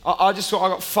I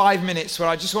got 5 minutes where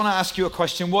I just want to ask you a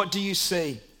question. What do you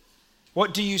see?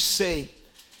 What do you see?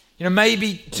 You know,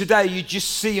 maybe today you just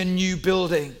see a new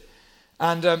building.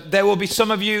 And there will be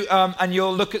some of you, and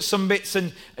you'll look at some bits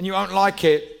and you won't like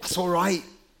it. That's all right.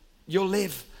 You'll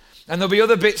live. And there'll be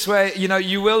other bits where, you know,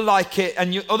 you will like it,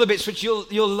 and other bits which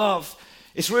you'll love.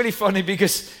 It's really funny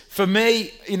because for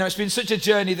me, you know, it's been such a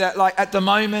journey that, like, at the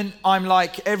moment, I'm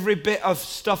like every bit of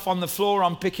stuff on the floor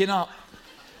I'm picking up.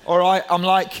 All right,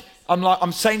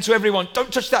 I'm saying to everyone,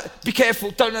 don't touch that, be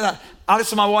careful, don't do that.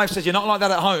 Alison, my wife, says, you're not like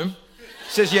that at home.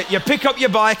 She says, you pick up your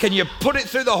bike and you put it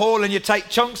through the hall and you take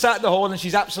chunks out of the hall, and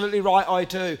she's absolutely right, I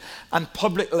do. And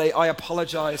publicly, I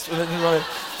apologize.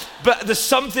 But there's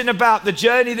something about the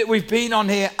journey that we've been on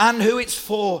here and who it's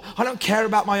for. I don't care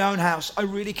about my own house, I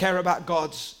really care about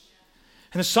God's.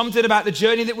 And there's something about the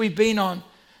journey that we've been on.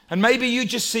 And maybe you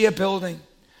just see a building.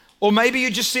 Or maybe you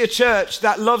just see a church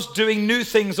that loves doing new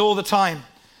things all the time.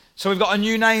 So we've got a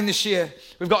new name this year.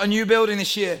 We've got a new building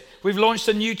this year. We've launched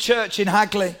a new church in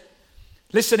Hagley.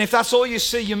 Listen, if that's all you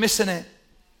see, you're missing it.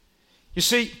 You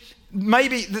see,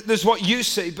 maybe there's what you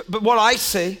see, but what I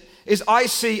see is I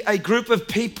see a group of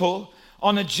people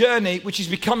on a journey which is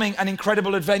becoming an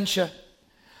incredible adventure.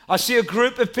 I see a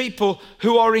group of people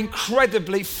who are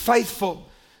incredibly faithful.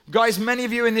 Guys, many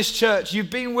of you in this church, you've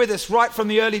been with us right from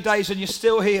the early days and you're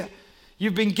still here.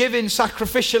 You've been giving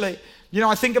sacrificially. You know,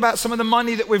 I think about some of the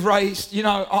money that we've raised. You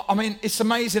know, I mean, it's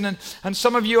amazing. And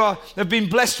some of you have been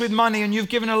blessed with money and you've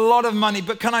given a lot of money.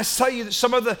 But can I say you that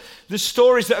some of the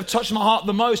stories that have touched my heart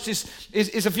the most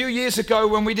is a few years ago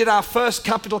when we did our first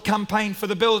capital campaign for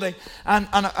the building. And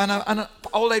an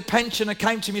old age pensioner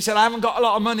came to me and said, I haven't got a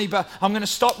lot of money, but I'm going to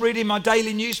stop reading my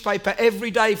daily newspaper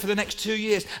every day for the next 2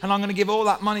 years. And I'm going to give all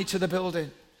that money to the building.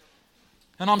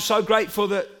 And I'm so grateful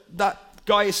that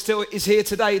guy is here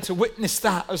today to witness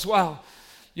that as well.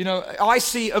 You know, I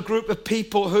see a group of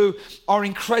people who are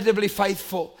incredibly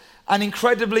faithful and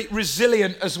incredibly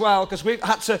resilient as well, because we've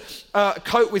had to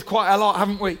cope with quite a lot,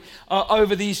 haven't we,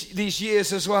 over these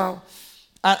years as well.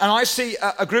 And I see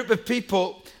a group of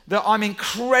people that I'm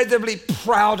incredibly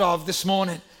proud of this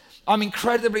morning. I'm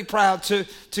incredibly proud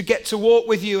to get to walk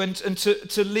with you and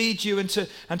to lead you and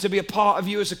to be a part of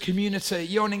you as a community.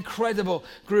 You're an incredible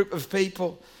group of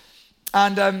people.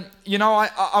 And, you know,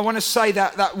 I want to say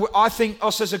that I think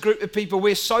us as a group of people,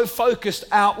 we're so focused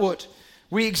outward.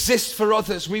 We exist for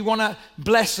others. We want to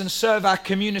bless and serve our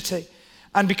community.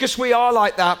 And because we are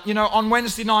like that, you know, on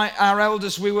Wednesday night, our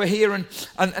elders, we were here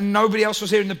and nobody else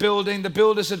was here in the building. The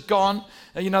builders had gone.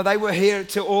 You know, they were here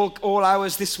till all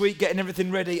hours this week getting everything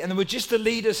ready. And there were just the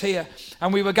leaders here.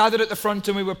 And we were gathered at the front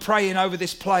and we were praying over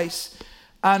this place.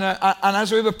 And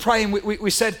as we were praying, we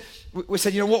said,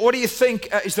 you know, what do you think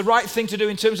is the right thing to do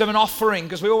in terms of an offering?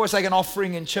 Because we always take an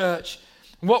offering in church.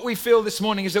 And what we feel this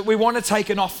morning is that we want to take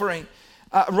an offering.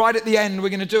 Right at the end, we're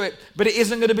going to do it. But it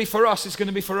isn't going to be for us, it's going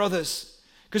to be for others.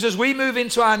 Because as we move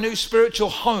into our new spiritual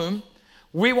home,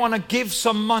 we want to give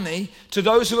some money to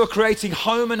those who are creating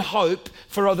home and hope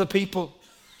for other people.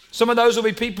 Some of those will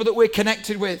be people that we're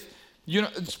connected with. You know,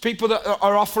 it's people that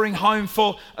are offering home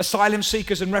for asylum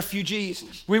seekers and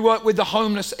refugees. We work with the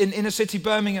homeless in inner city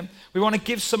Birmingham. We want to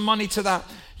give some money to that.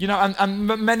 You know, and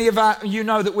many of you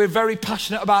know that we're very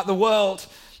passionate about the world.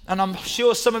 And I'm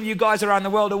sure some of you guys around the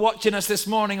world are watching us this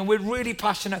morning, and we're really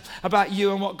passionate about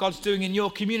you and what God's doing in your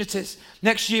communities.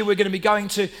 Next year, we're going to be going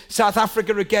to South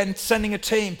Africa again, sending a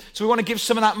team. So we want to give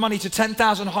some of that money to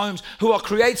 10,000 homes who are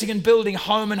creating and building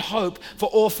home and hope for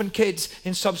orphan kids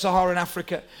in sub-Saharan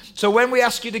Africa. So when we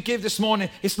ask you to give this morning,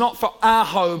 it's not for our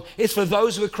home, it's for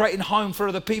those who are creating home for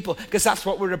other people, because that's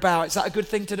what we're about. Is that a good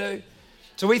thing to do?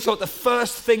 So we thought the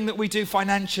first thing that we do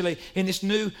financially in this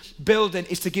new building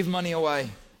is to give money away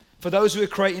for those who are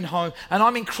creating home. And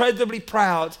I'm incredibly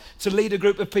proud to lead a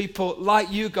group of people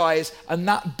like you guys, and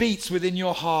that beats within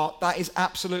your heart. That is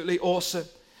absolutely awesome.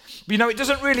 But you know, it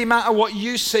doesn't really matter what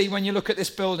you see when you look at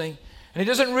this building, and it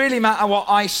doesn't really matter what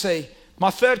I see. My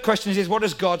third question is what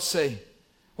does God see?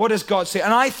 What does God see?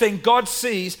 And I think God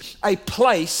sees a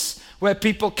place where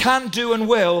people can do and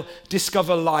will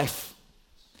discover life.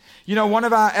 You know, one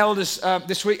of our elders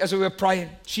this week as we were praying,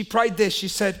 she prayed this. She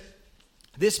said,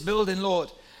 this building,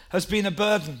 Lord, has been a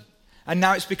burden, and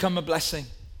now it's become a blessing.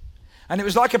 And it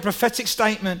was like a prophetic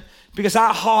statement, because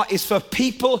our heart is for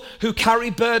people who carry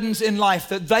burdens in life,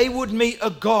 that they would meet a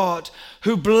God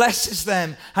who blesses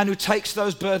them and who takes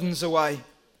those burdens away.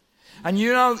 And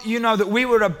you know that we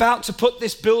were about to put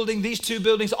this building, these two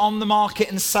buildings, on the market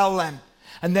and sell them.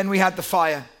 And then we had the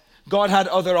fire. God had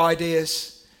other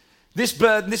ideas. This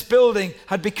building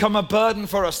had become a burden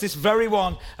for us, this very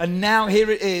one, and now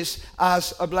here it is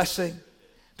as a blessing.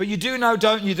 But you do know,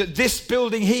 don't you, that this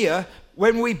building here,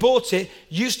 when we bought it,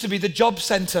 used to be the job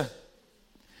center.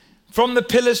 From the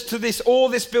pillars to this, all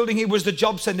this building here was the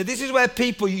job center. This is where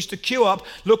people used to queue up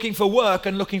looking for work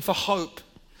and looking for hope.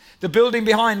 The building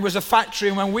behind was a factory,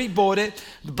 and when we bought it,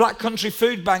 the Black Country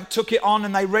Food Bank took it on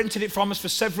and they rented it from us for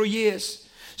several years.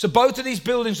 So both of these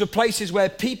buildings were places where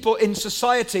people in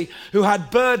society who had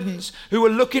burdens, who were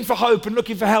looking for hope and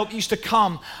looking for help, used to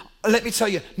come. Let me tell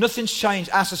you, nothing's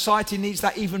changed. Our society needs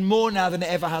that even more now than it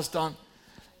ever has done.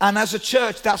 And as a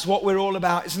church, that's what we're all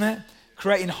about, isn't it?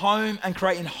 Creating home and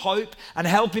creating hope and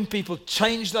helping people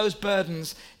change those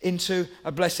burdens into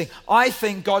a blessing. I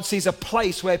think God sees a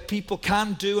place where people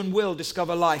can, do, and will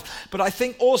discover life. But I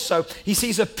think also he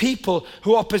sees a people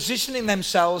who are positioning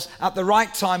themselves at the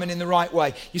right time and in the right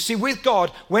way. You see, with God,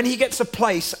 when he gets a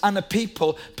place and a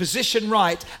people positioned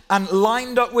right and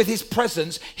lined up with his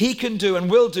presence, he can do and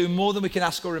will do more than we can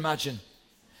ask or imagine.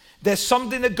 There's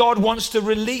something that God wants to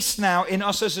release now in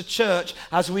us as a church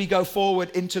as we go forward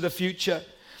into the future.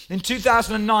 In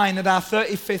 2009, at our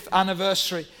 35th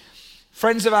anniversary,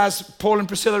 friends of ours, Paul and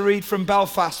Priscilla Reed from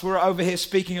Belfast, were over here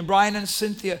speaking, and Brian and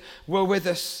Cynthia were with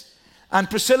us. And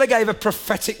Priscilla gave a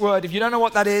prophetic word. If you don't know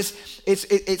what that is,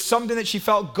 it's something that she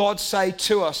felt God say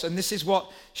to us. And this is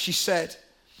what she said.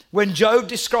 When Job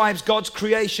describes God's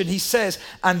creation, he says,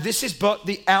 and this is but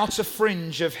the outer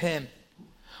fringe of him.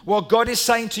 What God is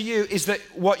saying to you is that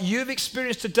what you've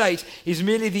experienced to date is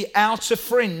merely the outer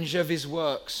fringe of his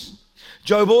works.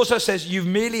 Job also says you've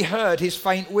merely heard his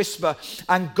faint whisper,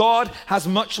 and God has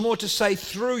much more to say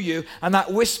through you, and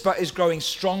that whisper is growing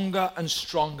stronger and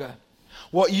stronger.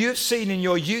 What you've seen in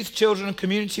your youth, children, and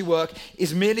community work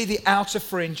is merely the outer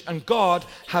fringe, and God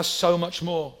has so much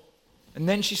more. And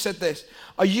then she said this,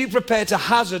 are you prepared to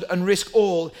hazard and risk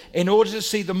all in order to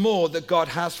see the more that God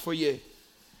has for you?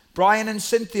 Brian and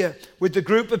Cynthia, with the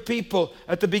group of people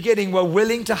at the beginning, were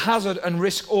willing to hazard and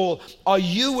risk all. Are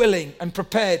you willing and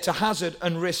prepared to hazard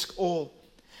and risk all?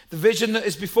 The vision that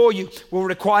is before you will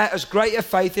require as greater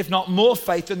faith, if not more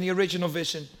faith, than the original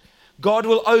vision. God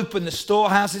will open the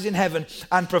storehouses in heaven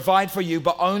and provide for you,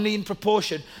 but only in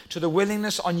proportion to the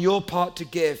willingness on your part to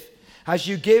give. As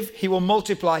you give, he will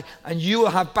multiply, and you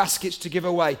will have baskets to give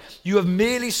away. You have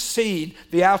merely seen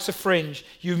the outer fringe.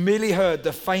 You've merely heard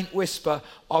the faint whisper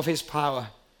of his power.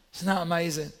 Isn't that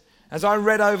amazing? As I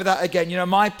read over that again, you know,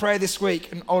 my prayer this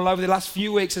week and all over the last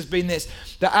few weeks has been this,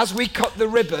 that as we cut the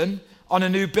ribbon on a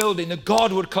new building, that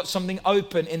God would cut something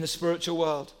open in the spiritual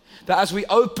world. That as we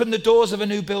open the doors of a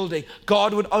new building,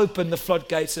 God would open the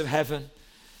floodgates of heaven.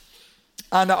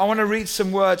 And I want to read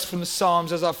some words from the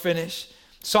Psalms as I finish.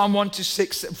 Psalm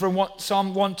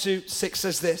 126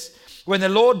 says this, when the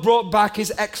Lord brought back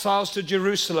his exiles to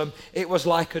Jerusalem, it was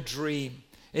like a dream.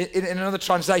 In another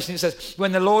translation, it says,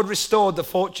 when the Lord restored the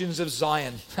fortunes of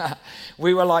Zion,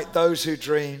 we were like those who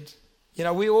dreamed. You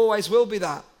know, we always will be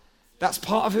that. That's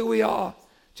part of who we are.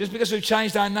 Just because we've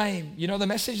changed our name, you know, the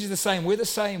message is the same. We're the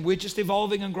same. We're just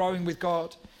evolving and growing with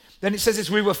God. Then it says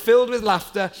this, we were filled with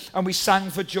laughter and we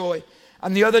sang for joy.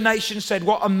 And the other nations said,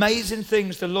 what amazing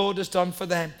things the Lord has done for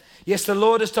them. Yes, the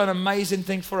Lord has done amazing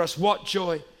things for us. What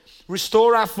joy.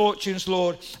 Restore our fortunes,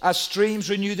 Lord, as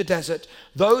streams renew the desert.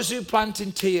 Those who plant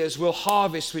in tears will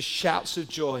harvest with shouts of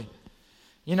joy.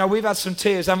 You know, we've had some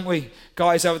tears, haven't we,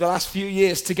 guys, over the last few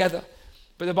years together.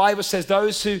 But the Bible says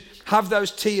those who have those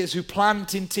tears, who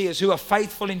plant in tears, who are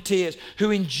faithful in tears,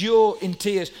 who endure in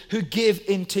tears, who give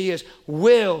in tears,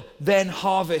 will then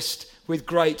harvest with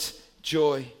great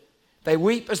joy. They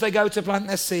weep as they go to plant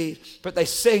their seed, but they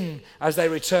sing as they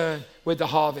return with the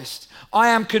harvest. I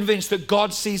am convinced that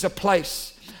God sees a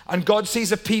place and God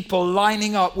sees a people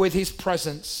lining up with his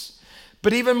presence.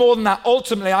 But even more than that,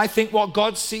 ultimately, I think what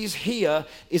God sees here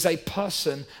is a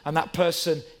person, and that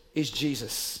person is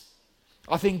Jesus.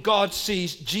 I think God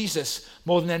sees Jesus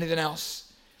more than anything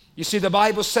else. You see, the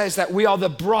Bible says that we are the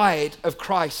bride of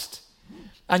Christ.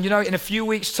 And you know, in a few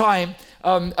weeks' time,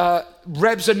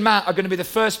 Rebs and Matt are going to be the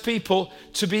first people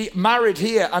to be married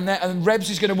here. And Rebs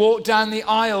is going to walk down the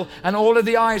aisle and all of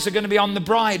the eyes are going to be on the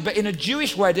bride. But in a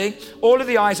Jewish wedding, all of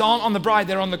the eyes aren't on the bride,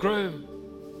 they're on the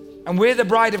groom. And we're the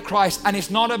bride of Christ, and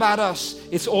it's not about us,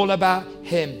 it's all about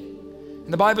him.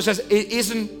 And the Bible says it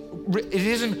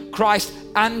isn't Christ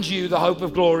and you the hope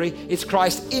of glory, it's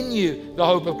Christ in you the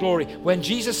hope of glory. When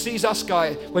Jesus sees us,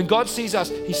 guys, when God sees us,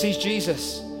 he sees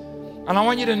Jesus. And I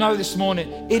want you to know this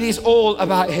morning, it is all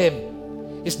about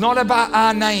him. It's not about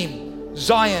our name,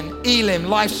 Zion, Elim,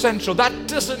 Life Central. That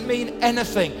doesn't mean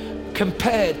anything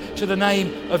compared to the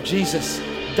name of Jesus.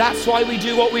 That's why we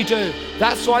do what we do.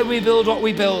 That's why we build what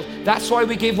we build. That's why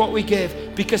we give what we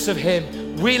give, because of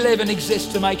him. We live and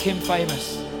exist to make him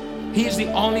famous. He is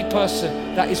the only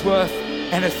person that is worth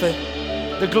anything.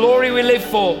 The glory we live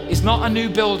for is not a new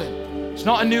building. It's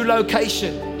not a new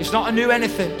location. It's not a new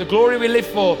anything. The glory we live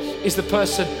for is the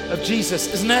person of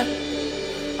Jesus, isn't it?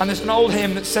 And there's an old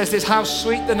hymn that says this: how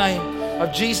sweet the name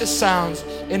of Jesus sounds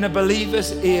in a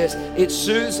believer's ears. It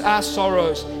soothes our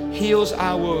sorrows, heals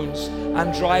our wounds,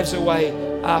 and drives away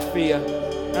our fear.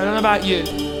 I don't know about you,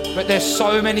 but there's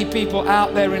so many people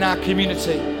out there in our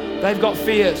community. They've got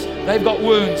fears, they've got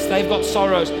wounds, they've got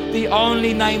sorrows. The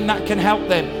only name that can help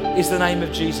them is the name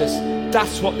of Jesus.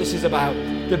 That's what this is about.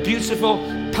 The beautiful,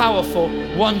 powerful,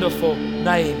 wonderful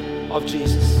name of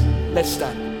Jesus. Let's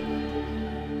stand.